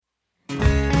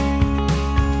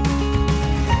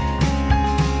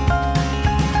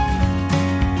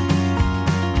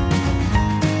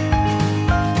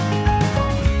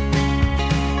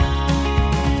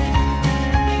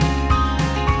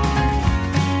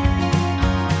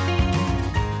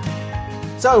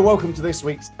So welcome to this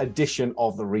week's edition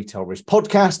of the Retail Risk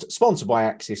Podcast, sponsored by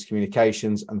Axis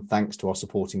Communications, and thanks to our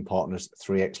supporting partners,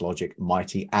 3xLogic,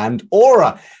 Mighty, and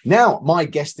Aura. Now, my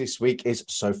guest this week is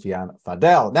Sofiane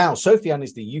Fadel. Now, Sofiane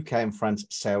is the UK and France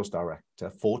Sales Director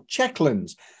for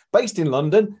Checklands. Based in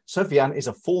London, Sofiane is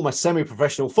a former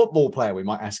semi-professional football player. We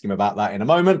might ask him about that in a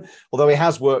moment, although he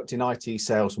has worked in IT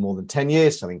sales for more than 10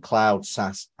 years, selling cloud,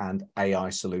 SaaS, and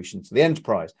AI solutions to the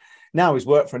enterprise. Now he's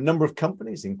worked for a number of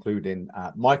companies, including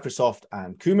Microsoft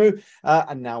and Kumu,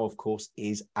 and now, of course,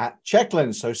 is at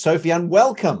Checklands. So, Sofiane,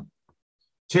 welcome.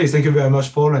 Cheers. Thank you very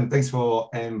much, Paul, and thanks for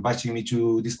inviting me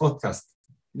to this podcast.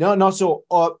 No, not at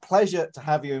all. Pleasure to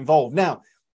have you involved. Now,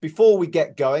 before we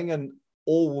get going, and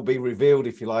all will be revealed,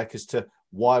 if you like, as to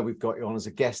why we've got you on as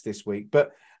a guest this week.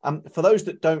 But for those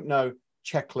that don't know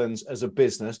Checklands as a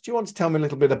business, do you want to tell me a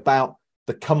little bit about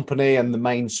the company and the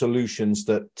main solutions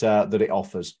that it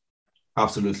offers?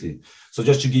 Absolutely. So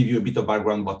just to give you a bit of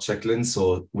background about Checklands,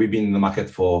 so we've been in the market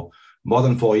for more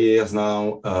than 4 years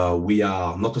now. We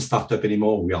are not a startup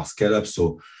anymore. We are scale up.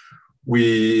 So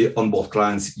we onboard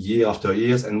clients year after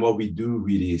year. And what we do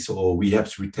really, so we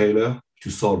help retailers to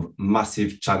solve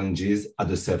massive challenges at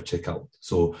the self-checkout.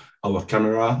 So our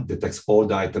camera detects all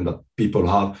the items that people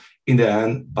have in their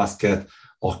hand, basket,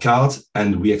 or cards.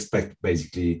 And we expect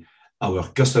basically our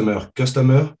customer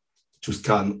to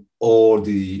scan all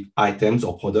the items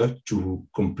or product to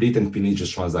complete and finish the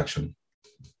transaction.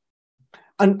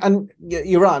 And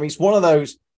you're right. I mean, it's one of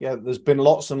those, there's been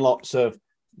lots and lots of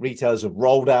retailers have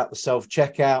rolled out the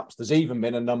self-checkouts. There's even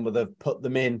been a number that have put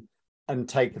them in and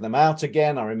taken them out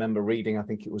again. I remember reading, I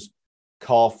think it was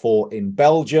Carrefour in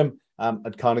Belgium,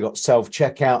 had kind of got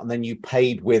self-checkout, and then you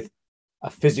paid with a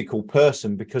physical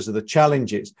person because of the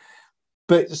challenges.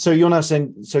 But so you're now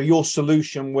saying, so your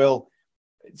solution will,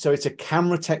 so it's a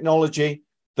camera technology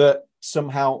that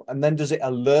somehow, and then does it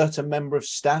alert a member of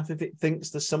staff if it thinks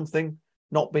there's something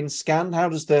not been scanned? How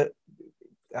does the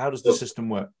system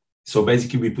work? So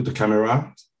basically we put the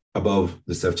camera above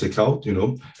the self-checkout,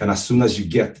 and as soon as you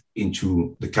get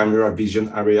into the camera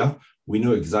vision area, we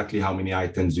know exactly how many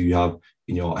items do you have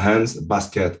in your hands,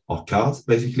 basket, or cards,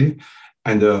 basically.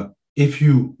 And if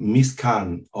you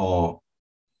misscan or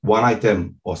one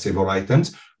item or several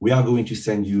items, we are going to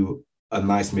send you a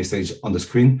nice message on the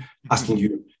screen asking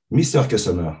you, Mr.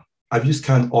 Customer, have you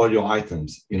scanned all your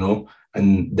items?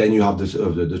 And then you have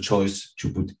the choice to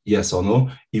put yes or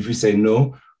no. If you say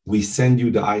no, we send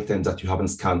you the items that you haven't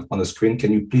scanned on the screen.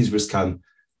 Can you please rescan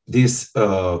this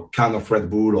can of Red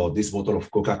Bull or this bottle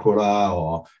of Coca-Cola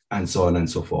or and so on and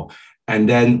so forth. And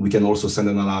then we can also send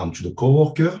an alarm to the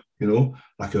coworker,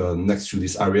 like next to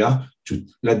this area to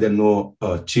let them know,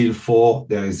 chill for,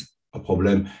 there is a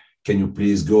problem. Can you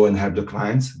please go and help the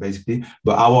clients, basically?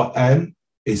 But our aim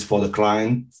is for the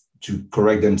client to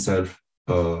correct themselves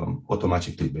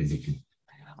automatically, basically.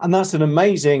 And that's an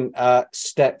amazing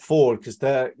step forward, because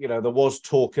there was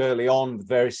talk early on with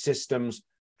various systems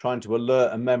trying to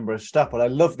alert a member of staff. But I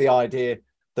love the idea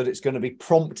that it's going to be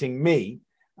prompting me,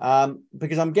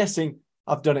 because I'm guessing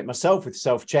I've done it myself with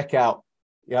self-checkout.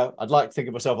 I'd like to think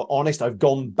of myself honest. I've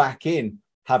gone back in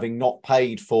having not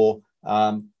paid for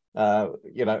a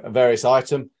various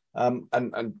item,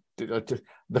 and the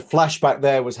flashback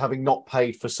there was having not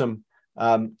paid for some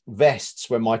vests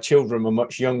when my children were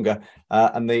much younger,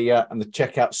 and the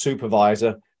checkout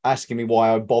supervisor asking me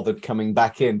why I bothered coming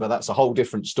back in, but that's a whole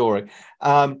different story.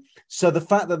 So the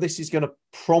fact that this is going to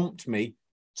prompt me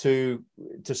to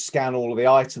scan all of the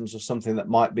items of something that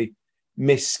might be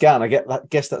mis-scan, I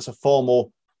guess that's a far more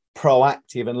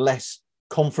proactive and less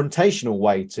confrontational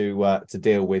way to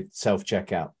deal with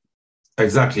self-checkout.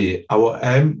 Exactly. Our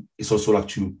aim is also like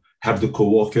to help the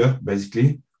coworker,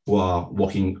 basically, who are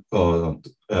working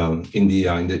in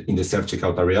the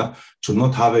self-checkout area, to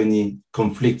not have any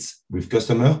conflicts with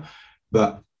customer,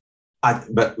 but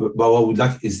what I would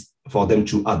like is for them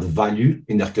to add value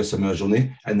in their customer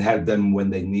journey and help them when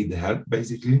they need the help,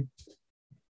 basically.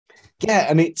 Yeah,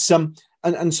 and it's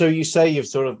and so you say you've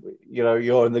sort of,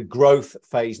 you're in the growth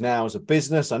phase now as a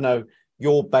business. I know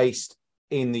you're based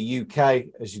in the UK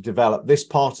as you develop this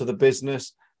part of the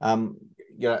business.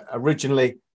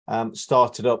 Originally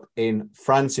started up in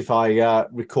France, if I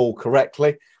recall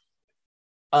correctly.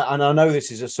 And I know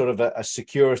this is a sort of a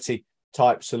security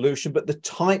type solution, but the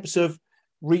types of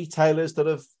retailers that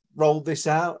have rolled this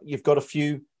out, you've got a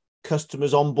few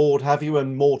customers on board, have you,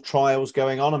 and more trials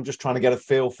going on? I'm just trying to get a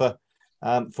feel for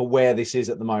where this is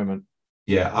at the moment.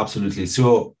 Yeah, absolutely.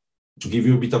 So to give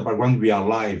you a bit of background, we are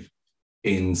live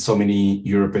in so many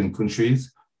European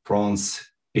countries, France,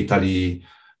 Italy,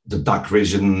 the DACH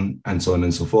region, and so on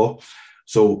and so forth.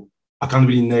 So I can't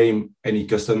really name any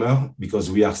customer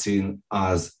because we are seen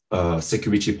as a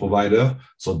security provider.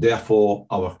 So therefore,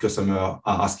 our customers are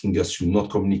asking us to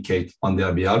not communicate on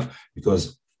their behalf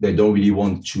because they don't really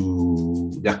want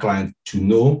their client to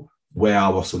know where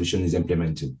our solution is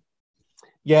implemented.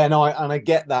 Yeah, no, I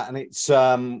get that, and it's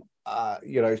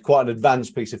it's quite an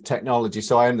advanced piece of technology.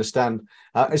 So I understand.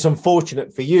 It's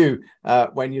unfortunate for you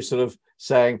when you're sort of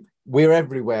saying we're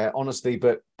everywhere, honestly,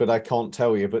 but I can't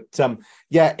tell you. But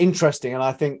yeah, interesting, and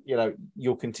I think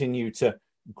you'll continue to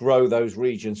grow those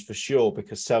regions for sure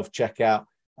because self-checkout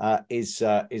is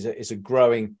a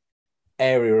growing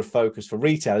area of focus for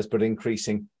retailers, but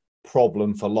increasing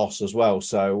problem for loss as well.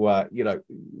 So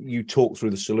you talk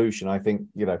through the solution. I think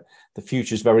the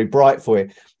future is very bright for you.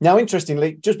 Now,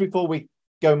 interestingly, just before we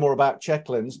go more about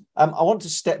Checklands, I want to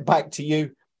step back to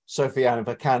you, Sofiane, if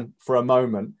I can, for a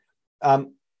moment.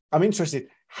 I'm interested.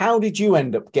 How did you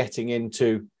end up getting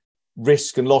into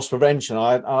risk and loss prevention?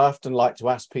 I often like to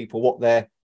ask people what their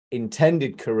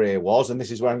intended career was, and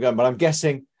this is where I'm going. But I'm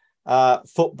guessing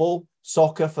football,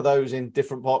 soccer, for those in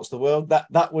different parts of the world.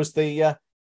 That was the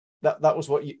that was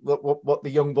what the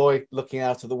young boy looking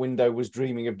out of the window was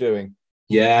dreaming of doing.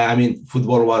 Yeah, I mean,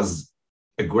 football was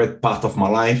a great part of my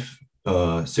life.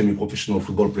 Semi-professional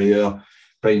football player,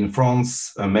 played in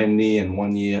France mainly, and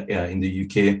 1 year in the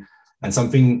UK. And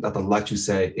something that I'd like to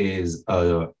say is,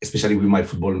 especially with my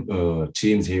football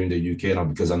teams here in the UK now,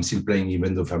 because I'm still playing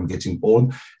even though I'm getting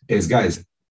old, is guys,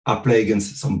 I play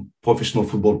against some professional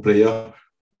football player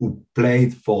who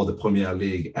played for the Premier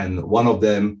League, and one of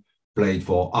them played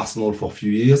for Arsenal for a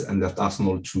few years and left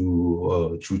Arsenal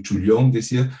to Lyon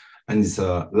this year, and it's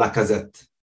Lacazette,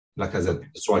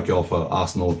 striker of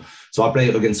Arsenal. So I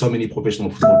played against so many professional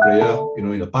football players,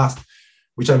 in the past,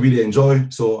 which I really enjoy.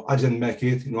 So I didn't make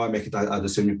it, I make it at the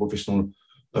semi-professional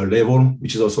level,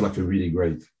 which is also a really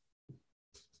great.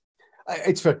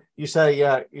 It's for you say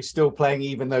you're still playing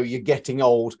even though you're getting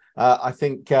old. I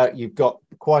think you've got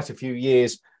quite a few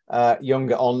years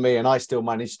younger on me, and I still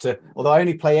manage to, although I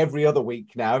only play every other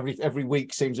week now. Every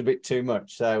week seems a bit too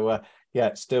much. So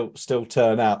yeah, still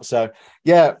turn out. So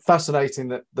yeah, fascinating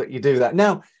that you do that.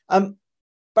 Now,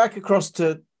 back across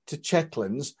to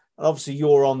Checklands, and obviously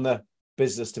you're on the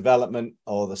business development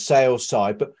or the sales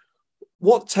side, but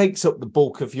what takes up the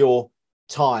bulk of your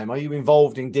time? Are you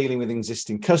involved in dealing with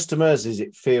existing customers? Is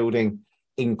it fielding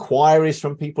inquiries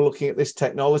from people looking at this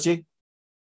technology?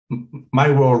 My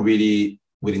role really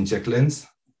within Checklands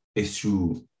is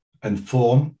to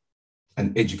inform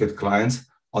and educate clients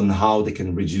on how they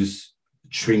can reduce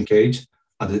shrinkage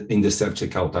in the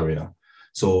self-checkout area.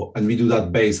 So, and we do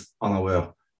that based on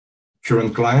our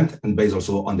current client and based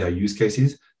also on their use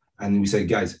cases. And we say,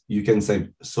 guys, you can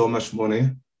save so much money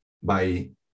by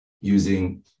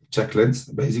using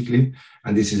Checklands, basically.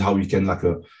 And this is how we can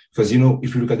because,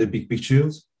 if you look at the big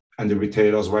pictures and the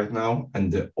retailers right now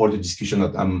and all the discussion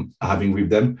that I'm having with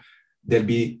them, there'll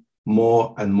be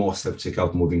more and more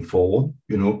self-checkout moving forward,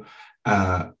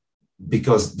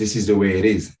 because this is the way it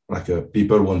is.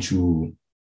 People want to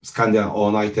scan their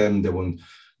own item. They want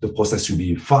the process to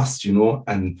be fast,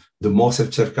 and the more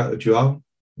self-checkout you have,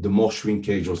 the more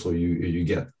shrinkage also you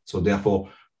get. So therefore,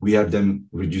 we have them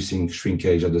reducing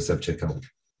shrinkage at the self-checkout.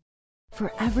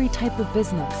 For every type of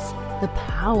business, the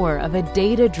power of a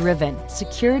data-driven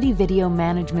security video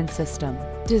management system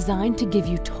designed to give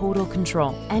you total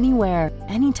control anywhere,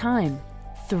 anytime.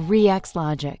 3X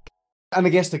Logic. And I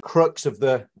guess the crux of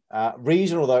the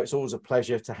reason, although it's always a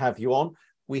pleasure to have you on,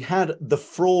 we had the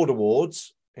Fraud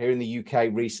Awards here in the UK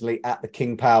recently at the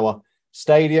King Power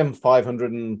Stadium,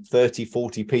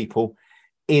 40 people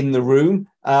in the room.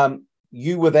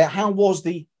 You were there. How was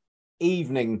the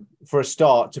evening for a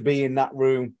start to be in that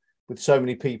room with so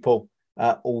many people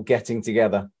all getting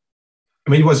together?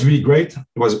 I mean, it was really great.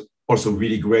 It was also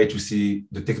really great to see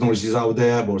the technologies out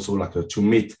there, but also to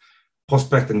meet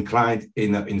prospect and client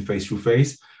in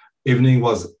face-to-face. Evening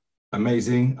was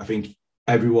amazing. I think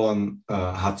everyone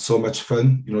had so much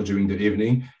fun, during the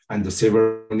evening, and the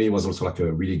ceremony was also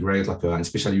really great. And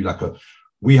especially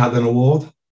we had an award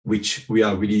which we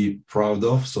are really proud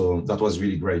of. So that was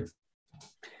really great.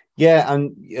 Yeah,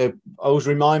 and I always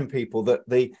remind people that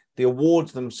the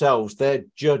awards themselves, they're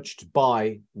judged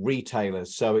by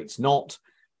retailers. So it's not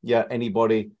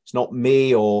anybody, it's not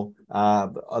me or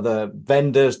other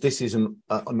vendors. This is an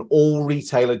all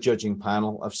retailer judging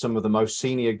panel of some of the most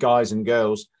senior guys and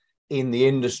girls in the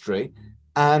industry.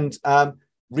 And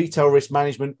Retail Risk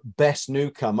Management Best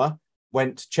Newcomer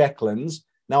went to Checklands.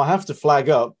 Now I have to flag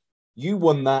up, you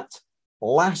won that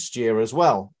last year as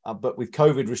well, but with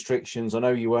COVID restrictions, I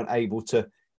know you weren't able to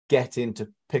get in to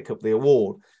pick up the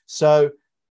award. So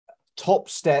top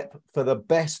step for the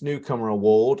Best Newcomer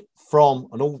Award from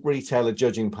an all-retailer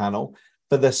judging panel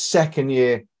for the second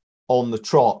year on the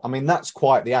trot. I mean, that's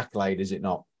quite the accolade, is it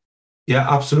not? Yeah,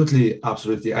 absolutely.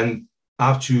 And I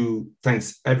have to thank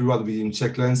everyone within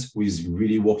Checklands who is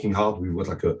really working hard. We've got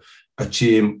like a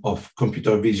team of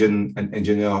computer vision and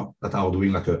engineers that are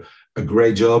doing like a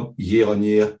great job year on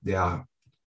year.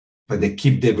 They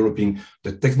keep developing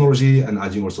the technology and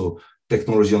adding also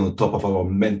technology on the top of our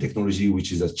main technology,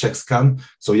 which is a CheckScan.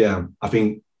 So yeah, I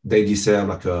think they deserve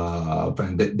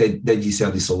they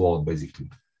deserve this award basically.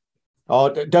 Oh,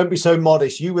 don't be so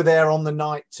modest. You were there on the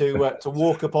night to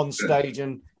walk up on stage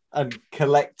and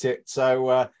collect it.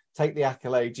 So take the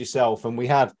accolade yourself. And we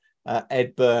had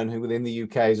Ed Byrne, who within the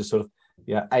UK is a sort of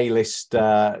A-list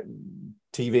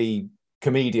TV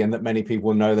comedian that many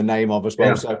people know the name of as well.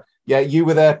 Yeah. So yeah, you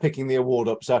were there picking the award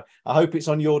up. So I hope it's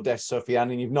on your desk,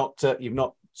 Sofiane, and you've not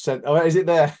sent. Oh, is it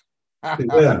there?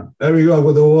 Yeah, there we go.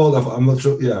 With the award, I'm not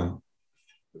sure. Yeah,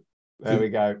 there we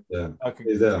go. Yeah, okay.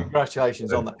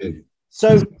 Congratulations on that.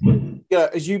 So,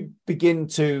 as you begin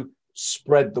to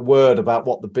spread the word about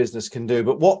what the business can do,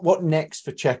 but what next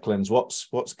for Checklands?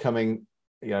 What's coming,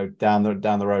 down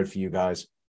the road for you guys?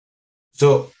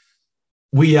 So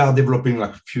we are developing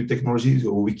like a few technologies,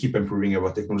 or we keep improving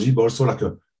our technology, but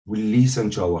also we listen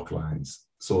to our clients.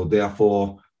 So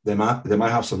therefore, they might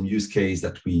have some use case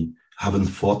that we haven't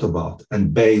thought about,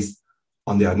 and based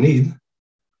on their need,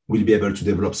 we'll be able to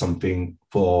develop something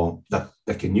for that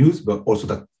they can use, but also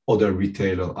that other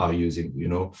retailers are using.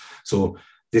 So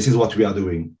this is what we are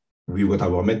doing. We got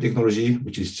our main technology,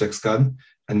 which is CheckScan,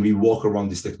 and we work around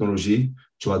this technology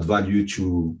to add value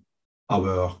to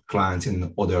our clients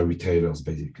and other retailers,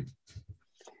 basically.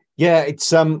 Yeah,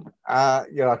 it's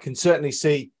I can certainly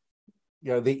see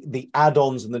the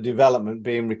add-ons and the development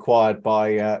being required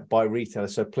by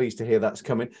retailers. So pleased to hear that's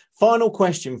coming. Final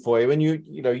question for you, and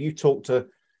you talk to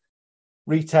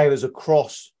retailers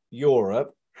across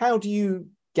Europe. How do you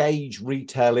gauge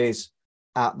retail is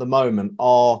at the moment?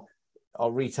 Are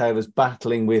retailers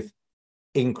battling with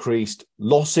increased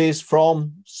losses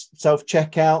from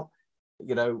self-checkout?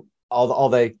 Are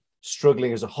they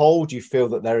struggling as a whole? Do you feel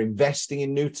that they're investing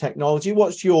in new technology?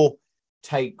 What's your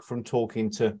take from talking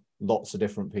to lots of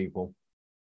different people?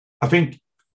 I think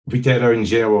retailers in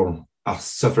general are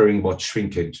suffering about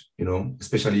shrinkage,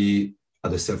 especially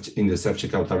in the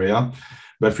self-checkout area.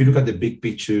 But if you look at the big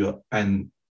picture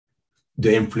and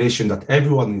the inflation that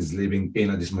everyone is living in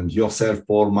at this moment, yourself,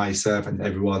 Paul, myself, and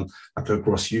everyone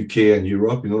across UK and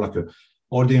Europe,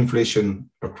 all the inflation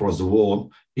across the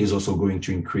world is also going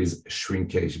to increase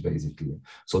shrinkage, basically.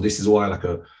 So this is why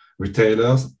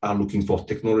retailers are looking for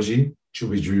technology to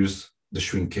reduce the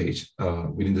shrinkage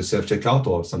within the self-checkout,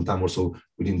 or sometimes also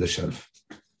within the shelf.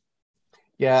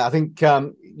 Yeah, I think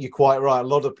you're quite right. A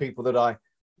lot of people that I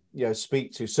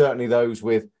speak to, certainly those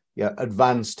with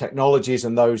advanced technologies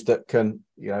and those that can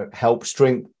help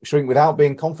shrink without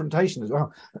being confrontation as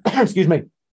well. Excuse me.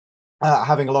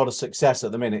 Having a lot of success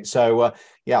at the minute. So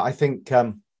I think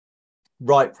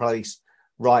right place,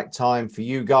 right time for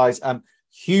you guys.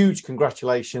 Huge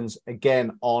congratulations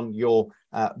again on your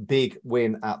big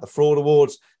win at the Fraud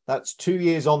Awards. That's 2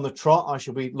 years on the trot. I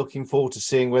shall be looking forward to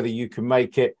seeing whether you can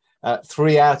make it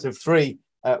 3 out of 3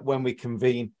 when we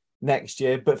convene next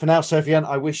year. But for now, Sofiane,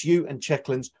 I wish you and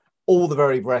Checklands all the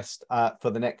very best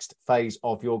for the next phase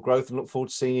of your growth, and look forward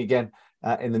to seeing you again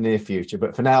in the near future.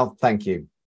 But for now, thank you.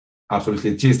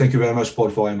 Absolutely. Cheers. Thank you very much, Paul,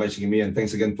 for inviting me. And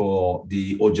thanks again for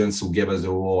the audience who gave us the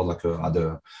award at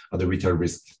the Retail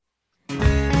Risk.